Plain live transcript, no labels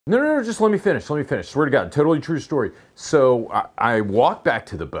No, just let me finish, Swear to God, totally true story. So I walk back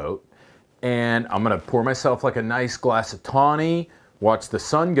to the boat, and I'm gonna pour myself like a nice glass of tawny, watch the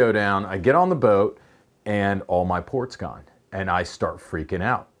sun go down. I get on the boat, and all my port's gone. And I start freaking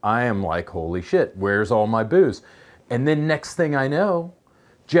out. I am like, holy shit, where's all my booze? And then next thing I know,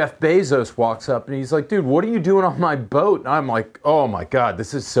 Jeff Bezos walks up and he's like, dude, what are you doing on my boat? And I'm like, oh my God,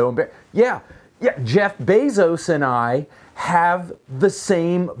 this is so embarrassing. Yeah, Jeff Bezos and I have the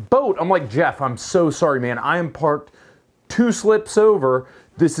same boat. I'm like, Jeff, I'm so sorry, man. I am parked 2 slips over.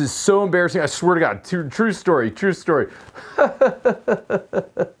 This is so embarrassing. I swear to God, true story.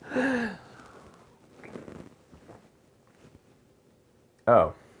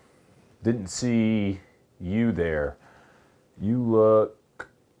 Oh, didn't see you there. You look,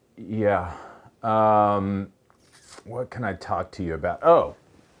 yeah. What can I talk to you about? Oh,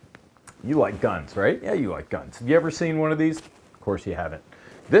 you like guns, right? Yeah, you like guns. Have you ever seen one of these? Of course you haven't.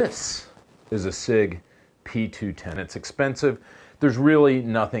 This is a Sig P210. It's expensive. There's really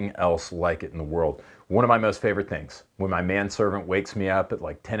nothing else like it in the world. One of my most favorite things, when my manservant wakes me up at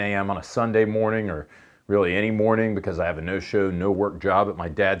like 10 a.m. on a Sunday morning, or really any morning, because I have a no-show, no-work job at my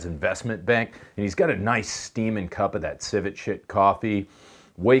dad's investment bank, and he's got a nice steaming cup of that civet shit coffee.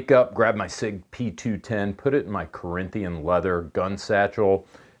 Wake up, grab my Sig P210, put it in my Corinthian leather gun satchel,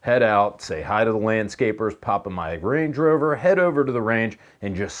 head out, say hi to the landscapers, pop in my Range Rover, head over to the range,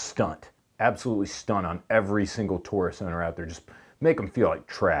 and just stunt. Absolutely stunt on every single tourist owner out there. Just make them feel like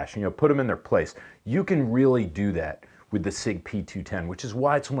trash, you know, put them in their place. You can really do that with the Sig P210, which is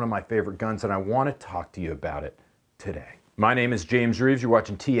why it's one of my favorite guns, and I want to talk to you about it today. My name is James Reeves, you're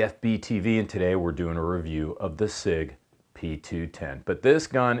watching TFBTV, and today we're doing a review of the Sig P210. But this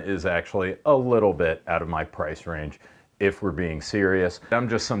gun is actually a little bit out of my price range, if we're being serious. I'm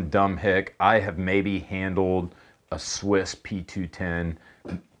just some dumb hick. I have maybe handled a Swiss P210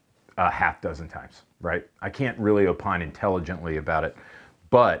 a half dozen times, right? I can't really opine intelligently about it.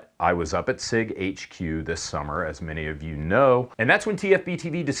 But I was up at Sig HQ this summer, as many of you know, and that's when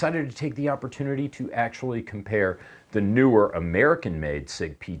TFBTV decided to take the opportunity to actually compare the newer American-made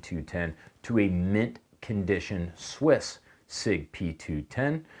Sig P210 to a mint condition Swiss Sig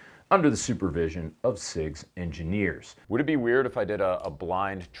P210 under the supervision of Sig's engineers. Would it be weird if I did a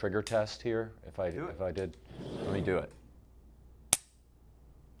blind trigger test here? If I did, let me do it.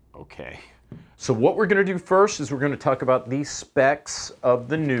 Okay. So what we're going to do first is we're going to talk about the specs of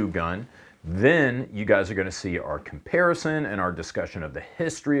the new gun. Then you guys are going to see our comparison and our discussion of the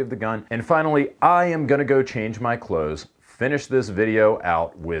history of the gun. And finally, I am going to go change my clothes, finish this video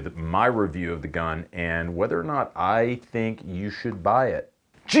out with my review of the gun and whether or not I think you should buy it.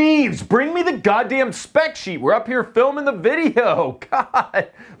 Jeeves, bring me the goddamn spec sheet. We're up here filming the video. God,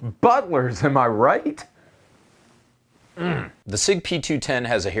 Butlers, am I right? The Sig P210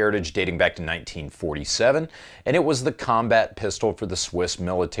 has a heritage dating back to 1947, and it was the combat pistol for the Swiss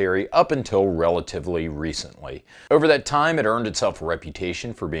military up until relatively recently. Over that time, it earned itself a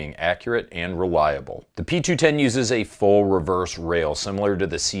reputation for being accurate and reliable. The P210 uses a full reverse rail similar to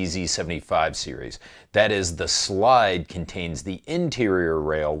the CZ75 series. That is, the slide contains the interior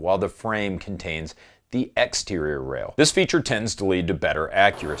rail while the frame contains the exterior rail. This feature tends to lead to better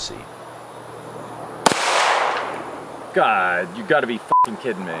accuracy. God, you gotta be fucking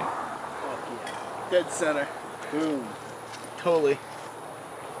kidding me. Fuck yeah. Dead center. Boom. Totally.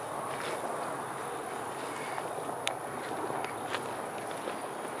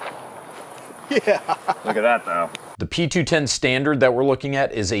 Yeah. Look at that though. The P210 Standard that we're looking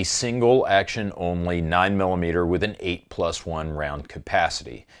at is a single action only 9mm with an 8+1 round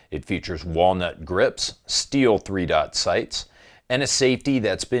capacity. It features walnut grips, steel 3-dot sights, and a safety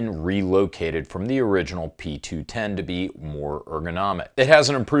that's been relocated from the original P210 to be more ergonomic. It has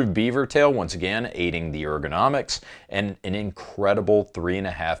an improved beaver tail, once again aiding the ergonomics, and an incredible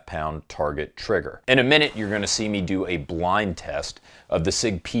 3.5-pound target trigger. In a minute, you're going to see me do a blind test of the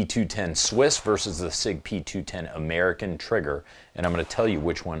Sig P210 Swiss versus the Sig P210 American trigger, and I'm going to tell you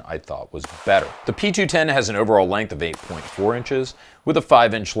which one I thought was better. The P210 has an overall length of 8.4 inches with a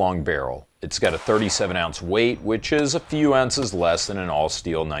 5-inch long barrel. It's got a 37-ounce weight, which is a few ounces less than an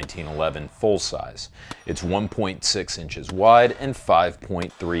all-steel 1911 full size. It's 1.6 inches wide and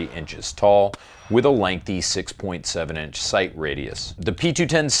 5.3 inches tall, with a lengthy 6.7-inch sight radius. The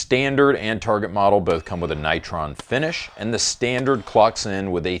P210 Standard and Target model both come with a nitron finish, and the Standard clocks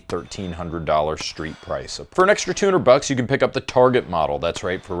in with a $1,300 street price. For an extra $200, you can pick up the Target model. That's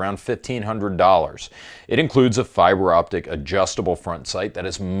right, for around $1,500. It includes a fiber optic adjustable front sight that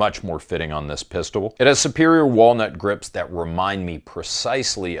is much more fitting on this pistol. It has superior walnut grips that remind me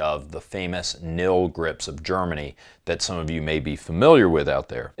precisely of the famous nil grips of Germany that some of you may be familiar with out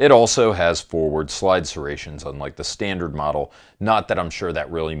there. It also has forward slide serrations, unlike the Standard model. Not that I'm sure that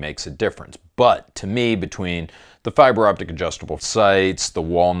really makes a difference, but to me, between the fiber optic adjustable sights, the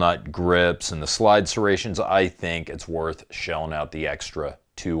walnut grips, and the slide serrations, I think it's worth shelling out the extra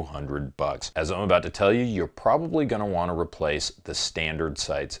 $200. As I'm about to tell you, you're probably going to want to replace the Standard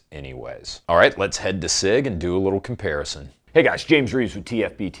sights anyways. All right, let's head to Sig and do a little comparison. Hey guys, James Reeves with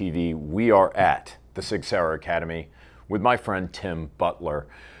TFBTV. We are at the Sig Sauer Academy with my friend Tim Butler.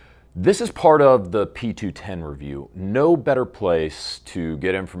 This is part of the P210 review. No better place to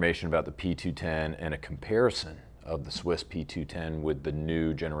get information about the P210 and a comparison of the Swiss P210 with the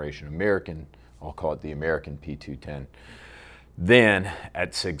new generation American, I'll call it the American P210, than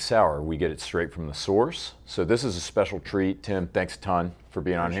at Sig Sauer. We get it straight from the source. So this is a special treat. Tim, thanks a ton for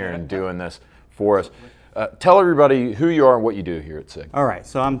being on here and doing this for us. Tell everybody who you are and what you do here at Sig. All right,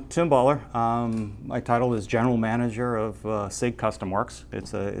 so I'm Tim Butler. My title is General Manager of Sig Custom Works.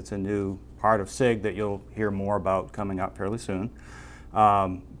 It's a new part of Sig that you'll hear more about coming up fairly soon.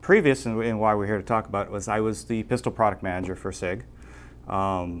 Previous, and why we're here to talk about it, was I was the pistol product manager for Sig.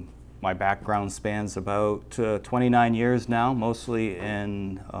 My background spans about 29 years now, mostly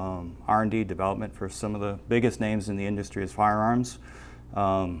in R&D development for some of the biggest names in the industry as firearms.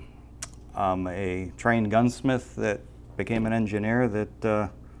 I'm a trained gunsmith that became an engineer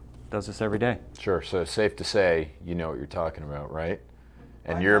that does this every day. Sure, so safe to say you know what you're talking about, right?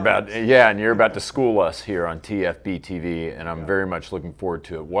 And you're about to school us here on TFBTV, and I'm very much looking forward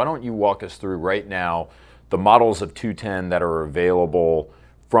to it. Why don't you walk us through right now the models of 210 that are available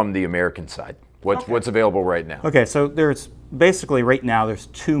from the American side? What's available right now? Okay, so there's basically right now there's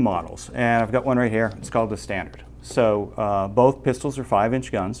two models, and I've got one right here. It's called the Standard. So both pistols are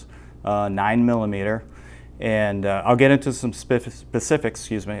 5-inch guns. 9mm, and I'll get into some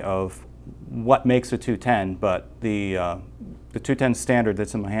specifics, of what makes a 210. But the 210 Standard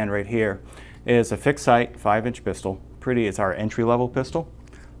that's in my hand right here is a fixed sight 5-inch pistol. It's our entry-level pistol.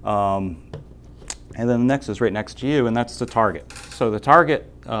 And then the next is right next to you, and that's the Target. So the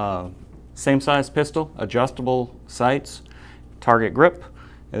Target, same size pistol, adjustable sights, Target grip,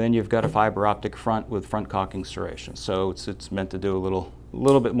 and then you've got a fiber optic front with front cocking serration. So it's meant to do a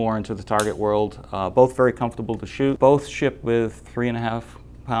little bit more into the Target world. Both very comfortable to shoot. Both ship with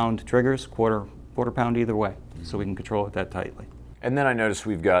 3.5-pound triggers, quarter pound either way, so we can control it that tightly. And then I noticed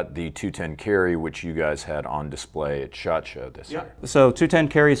we've got the 210 carry, which you guys had on display at SHOT Show this year. So 210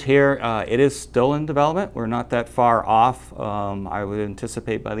 carries here. It is still in development. We're not that far off. I would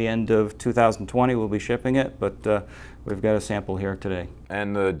anticipate by the end of 2020 we'll be shipping it, but we've got a sample here today.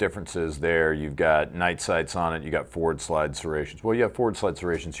 And the differences there, you've got night sights on it, you got forward slide serrations. Well, you have forward slide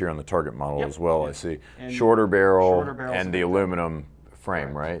serrations here on the Target model as well, I see. And shorter barrel and the aluminum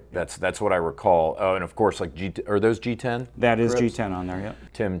frame, right? That's what I recall. Oh, and of course, like are those G10? That is grips? G10 on there, yep.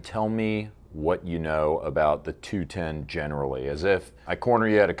 Tim, tell me what you know about the 210 generally. As if I corner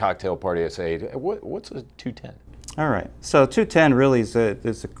you at a cocktail party, I say, what's a 210? All right, so 210 really is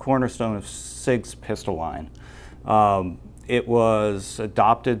a cornerstone of Sig's pistol line. It was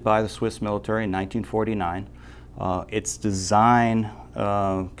adopted by the Swiss military in 1949. Its design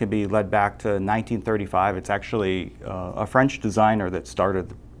can be led back to 1935. It's actually a French designer that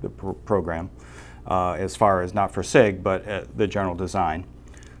started the program, as far as not for Sig, but the general design.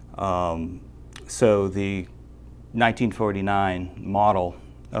 So the 1949 model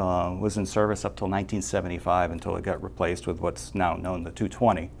was in service up till 1975 until it got replaced with what's now known the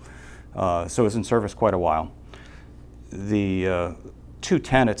 220. So it was in service quite a while. The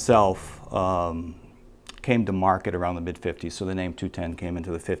 210 itself came to market around the mid-50s, so the name 210 came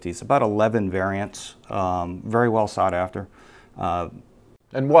into the 50s. About 11 variants, very well sought after.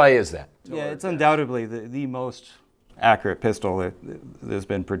 And why is that? Yeah, it's undoubtedly the most accurate pistol that has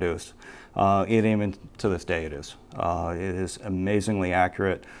been produced. Even to this day it is. It is amazingly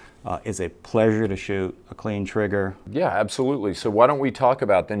accurate. It's a pleasure to shoot, a clean trigger. Yeah, absolutely. So why don't we talk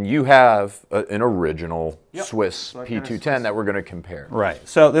about, then you have an original Swiss P210 that we're going to compare. Right.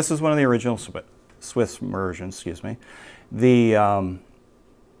 So this is one of the original Swiss versions, excuse me. The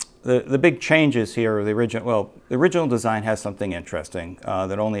big changes here, the original design has something interesting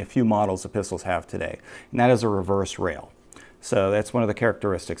that only a few models of pistols have today, and that is a reverse rail. So that's one of the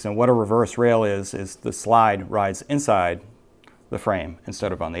characteristics. And what a reverse rail is the slide rides inside the frame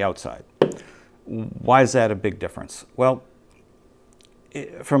instead of on the outside. Why is that a big difference? Well,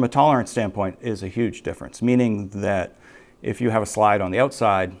 from a tolerance standpoint, it is a huge difference, meaning that if you have a slide on the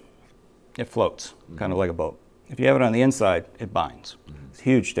outside, it floats, kind of like a boat. If you have it on the inside, it binds. It's a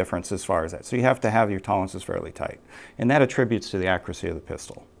huge difference as far as that. So you have to have your tolerances fairly tight. And that attributes to the accuracy of the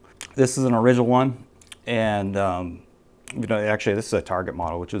pistol. This is an original one, and you know, actually this is a target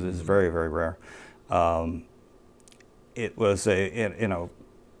model, which is very, very rare. It was you know,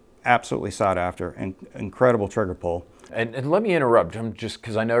 absolutely sought after and incredible trigger pull. And let me interrupt, just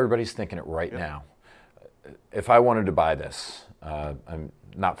because I know everybody's thinking it right now. If I wanted to buy this, I'm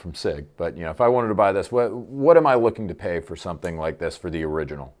not from Sig, but you know, if I wanted to buy this, what am I looking to pay for something like this for the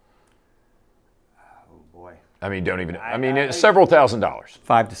original? Oh boy. I mean, it's several $1,000s.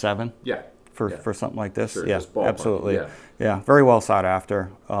 $5 to $7. Yeah. For something like this. Sure, yeah, absolutely. Yeah, very well sought after,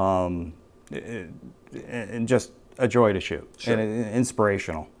 and just a joy to shoot, sure. and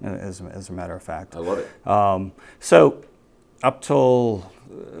inspirational, as a matter of fact. I love it. So up till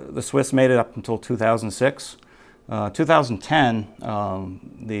the Swiss made it up until 2006. 2010,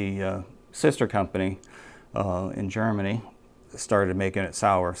 the sister company in Germany started making it.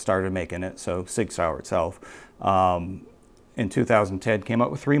 So Sig Sauer itself. In 2010 came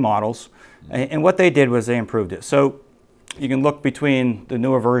up with 3 models, and what they did was they improved it. So you can look between the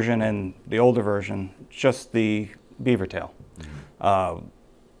newer version and the older version, just the beaver tail.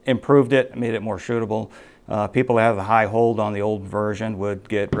 Improved it, made it more shootable. People that have the high hold on the old version would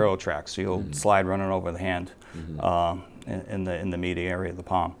get railroad tracks, so you'll slide running over the hand in the meaty area of the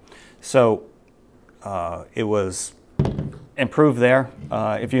palm. So it was improved there.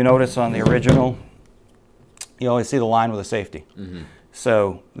 If you notice on the original, you always see the line with a safety.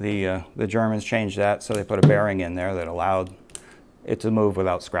 So the Germans changed that, so they put a bearing in there that allowed it to move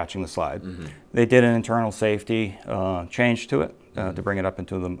without scratching the slide. They did an internal safety change to it to bring it up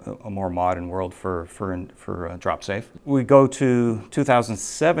into a more modern world for drop safe. We go to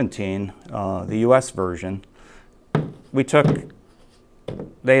 2017, the US version. We took,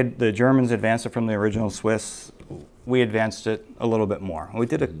 the Germans advanced it from the original Swiss. We advanced it a little bit more. We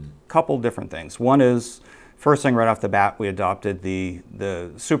did a couple different things. One is, first thing right off the bat, we adopted the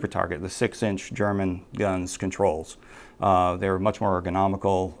Super Target, the 6-inch German guns controls. They were much more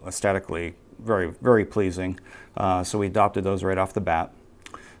ergonomical, aesthetically very, very pleasing. So we adopted those right off the bat.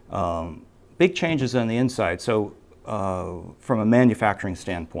 Big changes on the inside. So from a manufacturing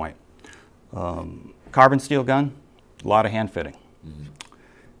standpoint, carbon steel gun, a lot of hand fitting.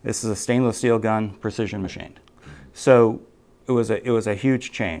 This is a stainless steel gun, precision machined. So it was a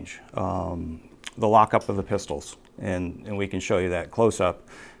huge change. The lockup of the pistols, and we can show you that close up.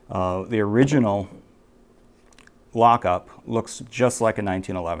 The original lockup looks just like a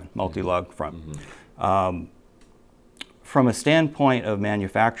 1911 multi-lug front. From a standpoint of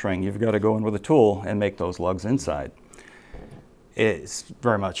manufacturing, you've got to go in with a tool and make those lugs inside. It's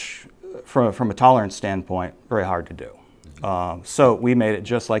very much, from a tolerance standpoint, very hard to do. So we made it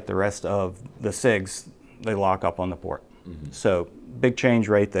just like the rest of the SIGs. They lock up on the port. So big change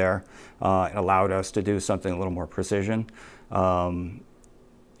right there. It allowed us to do something a little more precision.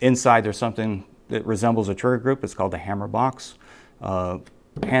 Inside there's something that resembles a trigger group. It's called the hammer box.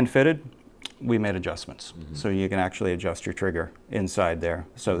 Hand fitted, we made adjustments. So you can actually adjust your trigger inside there.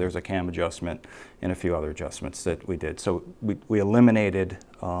 So there's a cam adjustment and a few other adjustments that we did. So we eliminated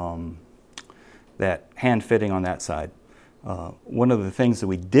that hand fitting on that side. One of the things that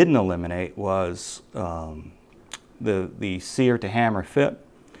we didn't eliminate was the sear to hammer fit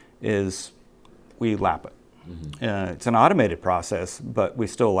is we lap it. It's an automated process, but we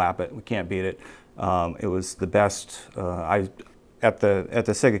still lap it. We can't beat it. It was the best. At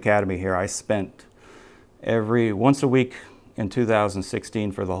the SIG Academy here, I spent once a week in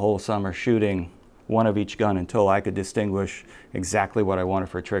 2016 for the whole summer shooting one of each gun until I could distinguish exactly what I wanted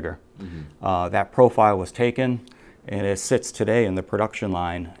for a trigger. That profile was taken, and it sits today in the production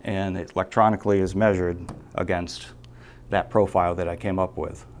line, and it electronically is measured against that profile that I came up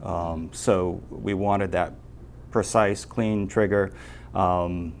with. So we wanted that precise, clean trigger.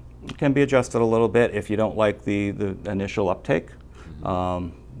 It can be adjusted a little bit if you don't like the initial uptake.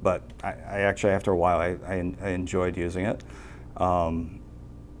 But I actually, after a while, I enjoyed using it.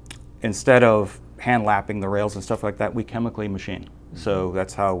 Instead of hand lapping the rails and stuff like that, we chemically machine. So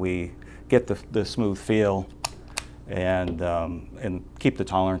that's how we get the smooth feel and keep the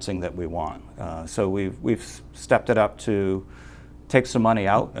tolerancing that we want. So we've stepped it up to take some money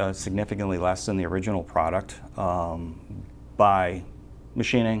out, significantly less than the original product, by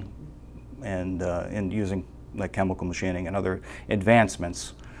machining and using like chemical machining and other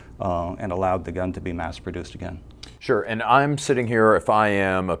advancements, and allowed the gun to be mass produced again. Sure, and I'm sitting here, if I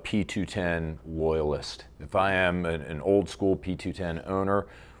am a P210 loyalist, if I am an old school P210 owner,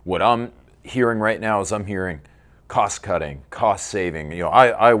 what I'm hearing right now is I'm hearing cost cutting, cost saving. You know,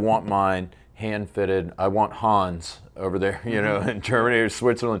 I want mine hand fitted. I want Hans over there, you know, in Germany or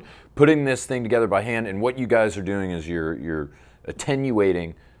Switzerland, putting this thing together by hand. And what you guys are doing is you're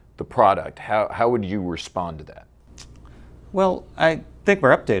attenuating the product. How would you respond to that? Well, I think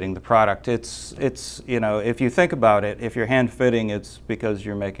we're updating the product. It's you know, if you think about it, if you're hand fitting, it's because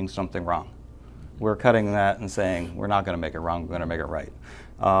you're making something wrong. We're cutting that and saying we're not going to make it wrong. We're going to make it right.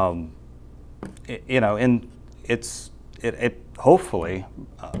 You know, and it hopefully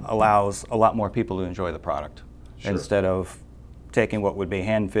allows a lot more people to enjoy the product. Sure. Instead of taking what would be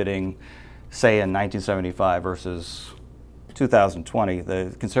hand fitting, say in 1975 versus 2020,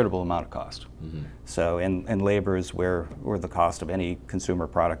 the considerable amount of cost. So, and labor is where the cost of any consumer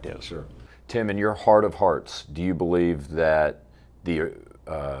product is. Sure. Tim, in your heart of hearts, do you believe that the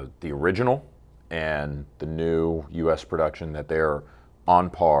original and the new U.S. production, that they're on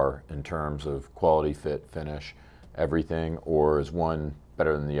par in terms of quality, fit, finish, everything, or is one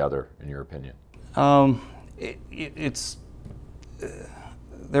better than the other, in your opinion?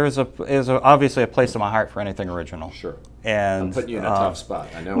 There's obviously a place in my heart for anything original. Sure. And I'm putting you in a tough spot.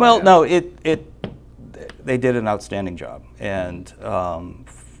 I know. Well, no, they did an outstanding job, and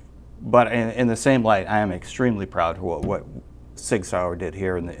but in the same light, I am extremely proud of what Sig Sauer did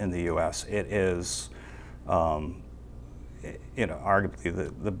here in the U.S. It is, you know,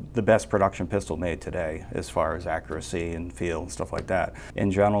 arguably the best production pistol made today as far as accuracy and feel and stuff like that.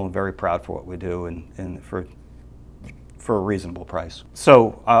 In general, I'm very proud for what we do and for a reasonable price.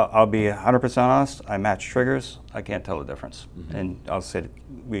 So I'll be 100% honest. I match triggers. I can't tell the difference, and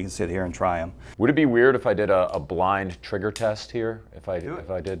we can sit here and try them. Would it be weird if I did a blind trigger test here? If I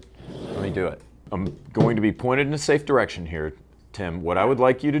did, let me do it. I'm going to be pointed in a safe direction here, Tim. What I would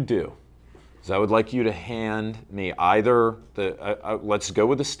like you to do is I would like you to hand me either the. Let's go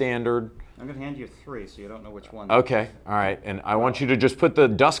with the standard. I'm going to hand you 3, so you don't know which one. Okay. All right. And I want you to just put the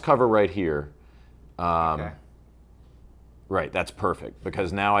dust cover right here. Okay. Right, that's perfect,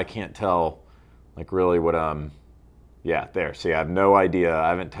 because now I can't tell, like, really what yeah, there. See, I have no idea. I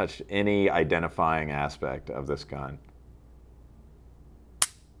haven't touched any identifying aspect of this gun.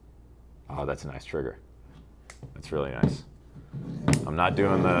 Oh, that's a nice trigger. That's really nice. I'm not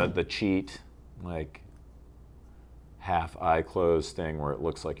doing the cheat, like, half eye closed thing where it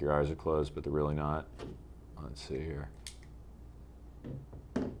looks like your eyes are closed, but they're really not. Let's see here.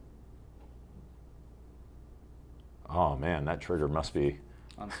 Oh man, that trigger must be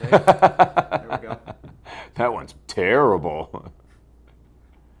unsafe. There we go. That one's terrible.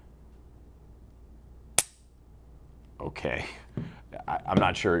 Okay. I'm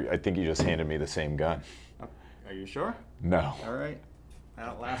not sure. I think you just handed me the same gun. Are you sure? No. All right.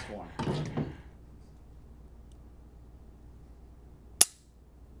 That last one.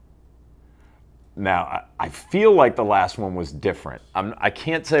 Now, I feel like the last one was different. I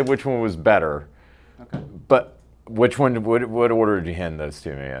can't say which one was better. Okay. But which one, what order did you hand those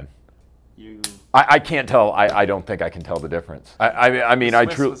to me in? I can't tell. I don't think I can tell the difference. I mean, I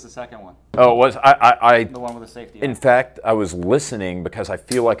truly. Was the second one. Oh, it was. The one with the safety. In fact, I was listening because I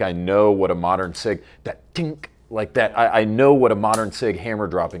feel like I know what a modern Sig, that tink, like that. I know what a modern Sig hammer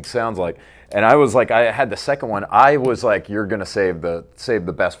dropping sounds like. And I was like, I had the second one. I was like, you're gonna save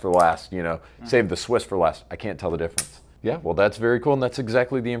the best for last. You know, save the Swiss for last. I can't tell the difference. Yeah, well, that's very cool, and that's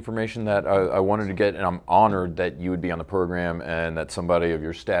exactly the information that I wanted to get, and I'm honored that you would be on the program and that somebody of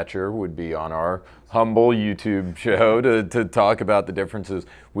your stature would be on our humble YouTube show to talk about the differences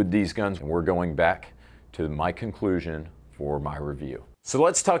with these guns. And we're going back to my conclusion for my review. So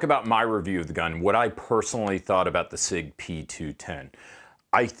let's talk about my review of the gun, what I personally thought about the Sig P210.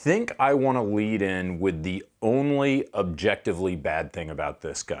 I think I want to lead in with the only objectively bad thing about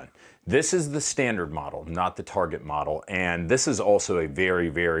this gun. This is the standard model, not the target model, and this is also a very,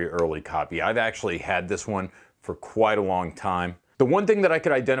 very early copy. I've actually had this one for quite a long time. The one thing that I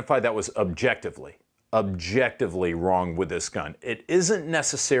could identify that was objectively wrong with this gun, it isn't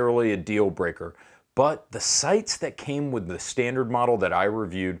necessarily a deal breaker, but the sights that came with the standard model that I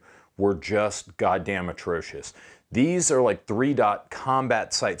reviewed were just goddamn atrocious. These are like 3-dot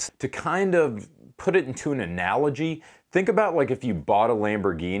combat sights. To kind of put it into an analogy, think about like if you bought a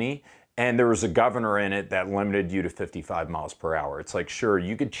Lamborghini and there was a governor in it that limited you to 55 miles per hour. It's like, sure,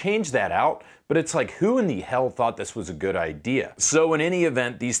 you could change that out, but it's like, who in the hell thought this was a good idea? So in any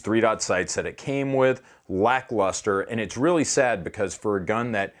event, these 3-dot sights that it came with, lackluster, and it's really sad because for a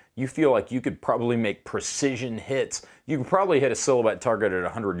gun that you feel like you could probably make precision hits. You could probably hit a silhouette target at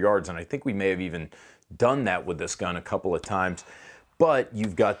 100 yards, and I think we may have even done that with this gun a couple of times. But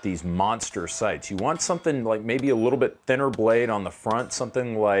you've got these monster sights. You want something like maybe a little bit thinner blade on the front,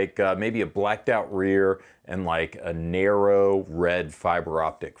 something like maybe a blacked out rear and like a narrow red fiber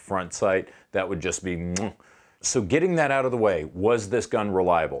optic front sight. That would just be... So getting that out of the way, was this gun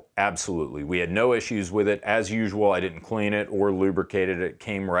reliable? Absolutely. We had no issues with it. As usual, I didn't clean it or lubricate it. It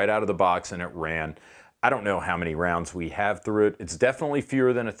came right out of the box and it ran. I don't know how many rounds we have through it. It's definitely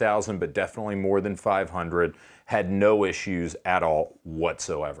fewer than 1,000, but definitely more than 500. Had no issues at all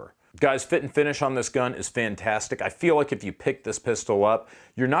whatsoever. Guys, fit and finish on this gun is fantastic. I feel like if you pick this pistol up,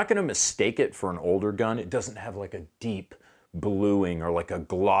 you're not going to mistake it for an older gun. It doesn't have like a deep bluing or like a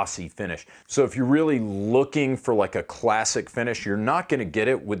glossy finish. So if you're really looking for like a classic finish, you're not going to get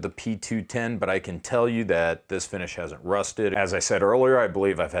it with the P210, but I can tell you that this finish hasn't rusted. As I said earlier, I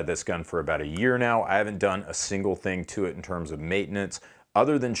believe I've had this gun for about a year now. I haven't done a single thing to it in terms of maintenance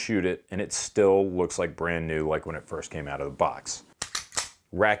other than shoot it, and it still looks like brand new, like when it first came out of the box.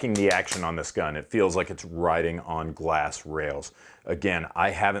 Racking the action on this gun, it feels like it's riding on glass rails. Again,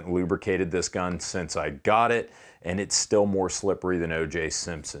 I haven't lubricated this gun since I got it, and it's still more slippery than O.J.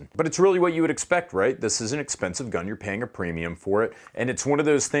 Simpson. But it's really what you would expect, right? This is an expensive gun, you're paying a premium for it, and it's one of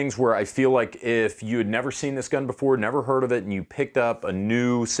those things where I feel like if you had never seen this gun before, never heard of it, and you picked up a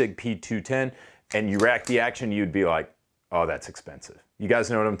new Sig P210, and you racked the action, you'd be like, oh, that's expensive. You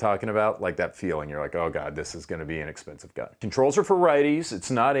guys know what I'm talking about? Like that feeling, you're like, oh God, this is gonna be an expensive gun. Controls are for righties, it's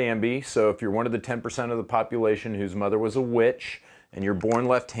not ambi, so if you're one of the 10% of the population whose mother was a witch, and you're born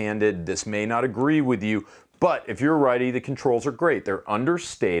left-handed, this may not agree with you, but if you're a righty, the controls are great. They're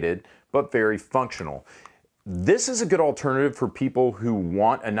understated, but very functional. This is a good alternative for people who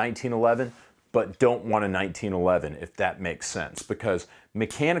want a 1911, but don't want a 1911, if that makes sense, because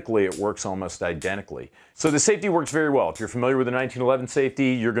mechanically it works almost identically. So the safety works very well. If you're familiar with the 1911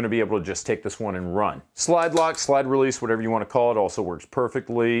 safety, you're gonna be able to just take this one and run. Slide lock, slide release, whatever you wanna call it, also works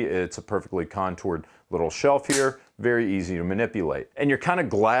perfectly. It's a perfectly contoured little shelf here, very easy to manipulate. And you're kind of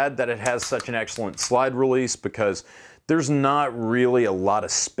glad that it has such an excellent slide release because there's not really a lot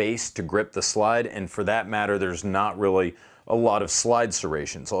of space to grip the slide, and for that matter, there's not really a lot of slide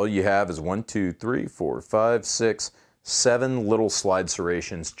serrations. All you have is 1, 2, 3, 4, 5, 6, 7 little slide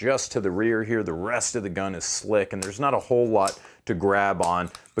serrations just to the rear here. The rest of the gun is slick, and there's not a whole lot to grab on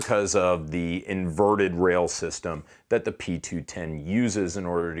because of the inverted rail system that the P210 uses in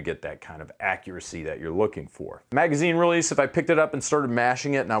order to get that kind of accuracy that you're looking for. Magazine release, if I picked it up and started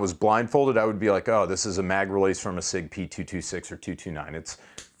mashing it and I was blindfolded, I would be like, oh, this is a mag release from a Sig P226 or 229. It's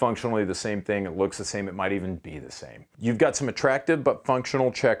functionally the same thing, it looks the same, it might even be the same. You've got some attractive but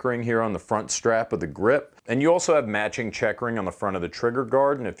functional checkering here on the front strap of the grip, and you also have matching checkering on the front of the trigger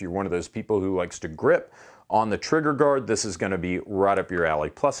guard, and if you're one of those people who likes to grip on the trigger guard, this is going to be right up your alley.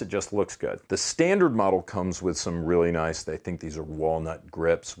 Plus, it just looks good. The standard model comes with some really nice, I think these are walnut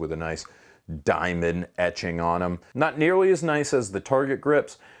grips with a nice diamond etching on them. Not nearly as nice as the Target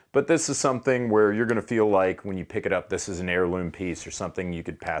grips, but this is something where you're gonna feel like when you pick it up, this is an heirloom piece or something you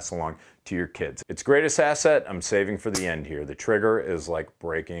could pass along to your kids. Its greatest asset, I'm saving for the end here. The trigger is like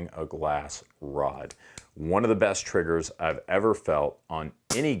breaking a glass rod. One of the best triggers I've ever felt on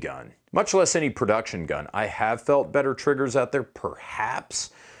any gun, much less any production gun. I have felt better triggers out there,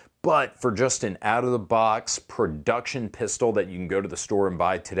 perhaps, but for just an out-of-the-box production pistol that you can go to the store and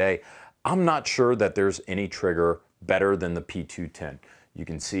buy today, I'm not sure that there's any trigger better than the P210. You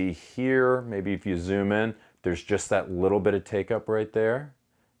can see here, maybe if you zoom in, there's just that little bit of take up right there.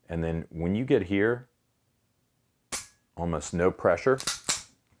 And then when you get here, almost no pressure,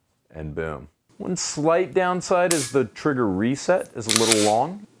 and boom. One slight downside is the trigger reset is a little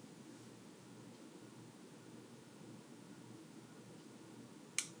long.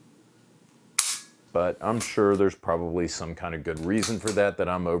 But I'm sure there's probably some kind of good reason for that that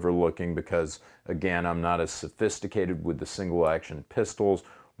I'm overlooking because, again, I'm not as sophisticated with the single action pistols,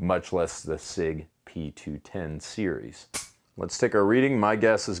 much less the Sig P210 series. Let's take our reading. My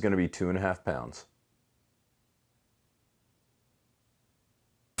guess is going to be 2.5 pounds.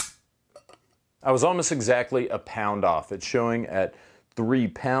 I was almost exactly a pound off. It's showing at 3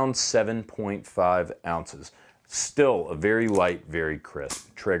 pounds, 7.5 ounces. Still a very light, very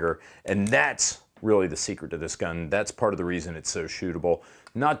crisp trigger, and that's really the secret to this gun. That's part of the reason it's so shootable.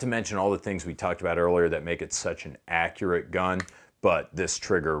 Not to mention all the things we talked about earlier that make it such an accurate gun, but this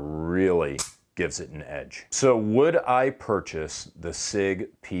trigger really gives it an edge. So would I purchase the Sig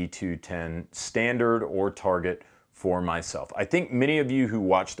P210 Standard or Target for myself? I think many of you who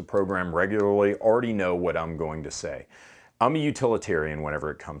watch the program regularly already know what I'm going to say. I'm a utilitarian whenever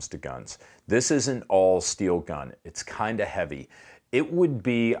it comes to guns. This is an all steel gun. It's kind of heavy. It would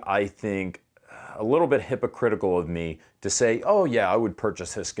be, I think, a little bit hypocritical of me to say, oh yeah, I would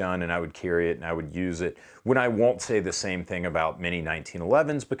purchase this gun and I would carry it and I would use it, when I won't say the same thing about many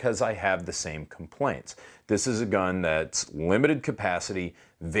 1911s because I have the same complaints. This is a gun that's limited capacity,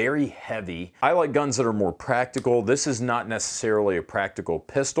 very heavy. I like guns that are more practical. This is not necessarily a practical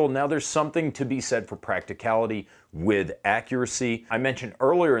pistol. Now there's something to be said for practicality with accuracy. I mentioned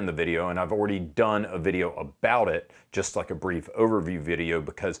earlier in the video, and I've already done a video about it, just like a brief overview video,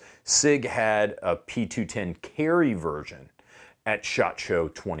 because Sig had a P210 carry version at SHOT Show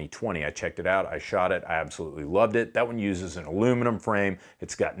 2020. I checked it out, I shot it, I absolutely loved it. That one uses an aluminum frame,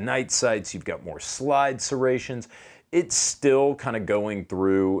 it's got night sights, you've got more slide serrations. It's still kind of going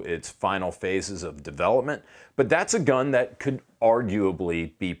through its final phases of development, but that's a gun that could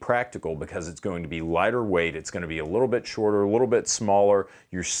arguably be practical because it's going to be lighter weight, it's going to be a little bit shorter, a little bit smaller.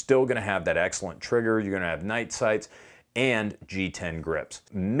 You're still going to have that excellent trigger, you're going to have night sights and G10 grips.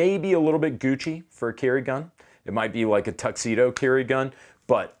 Maybe a little bit Gucci for a carry gun. It might be like a tuxedo carry gun,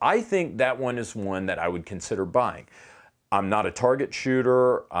 but I think that one is one that I would consider buying. I'm not a target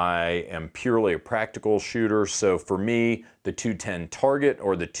shooter, I am purely a practical shooter, so for me, the 210 Target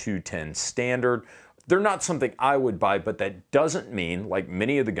or the 210 Standard, they're not something I would buy, but that doesn't mean, like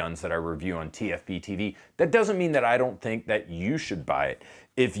many of the guns that I review on TFBTV, that doesn't mean that I don't think that you should buy it.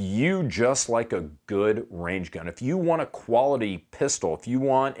 If you just like a good range gun, if you want a quality pistol, if you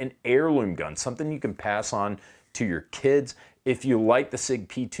want an heirloom gun, something you can pass on to your kids, if you like the Sig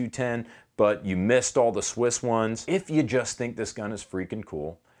P210, but you missed all the Swiss ones, if you just think this gun is freaking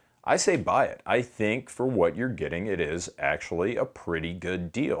cool, I say buy it. I think for what you're getting, it is actually a pretty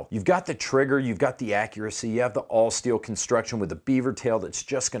good deal. You've got the trigger, you've got the accuracy, you have the all-steel construction with the beaver tail that's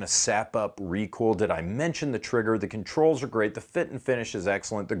just gonna sap up recoil. Did I mention the trigger? The controls are great, the fit and finish is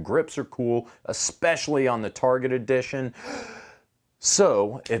excellent, the grips are cool, especially on the Target edition.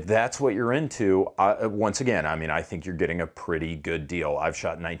 So if that's what you're into, once again, I mean, I think you're getting a pretty good deal. I've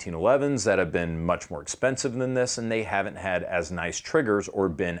shot 1911s that have been much more expensive than this, and they haven't had as nice triggers or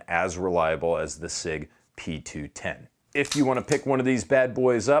been as reliable as the Sig P210. If you want to pick one of these bad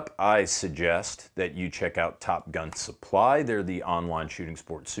boys up, I suggest that you check out Top Gun Supply. They're the online shooting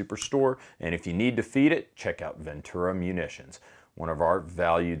sports superstore, and if you need to feed it, check out Ventura Munitions, one of our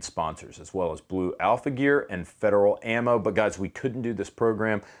valued sponsors, as well as Blue Alpha Gear and Federal Ammo. But guys, we couldn't do this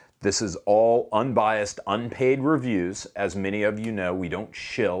program. This is all unbiased, unpaid reviews. As many of you know, we don't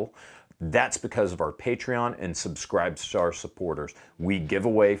shill. That's because of our Patreon and Subscribe Star supporters. We give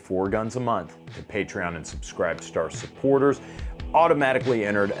away 4 guns a month to Patreon and Subscribe Star supporters, automatically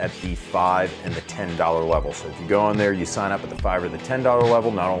entered at the $5 and the $10 level. So if you go on there, you sign up at the $5 or the $10 level,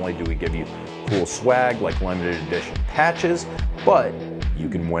 not only do we give you cool swag like limited edition patches, but you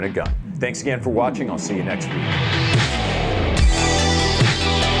can win a gun. Thanks again for watching. I'll see you next week.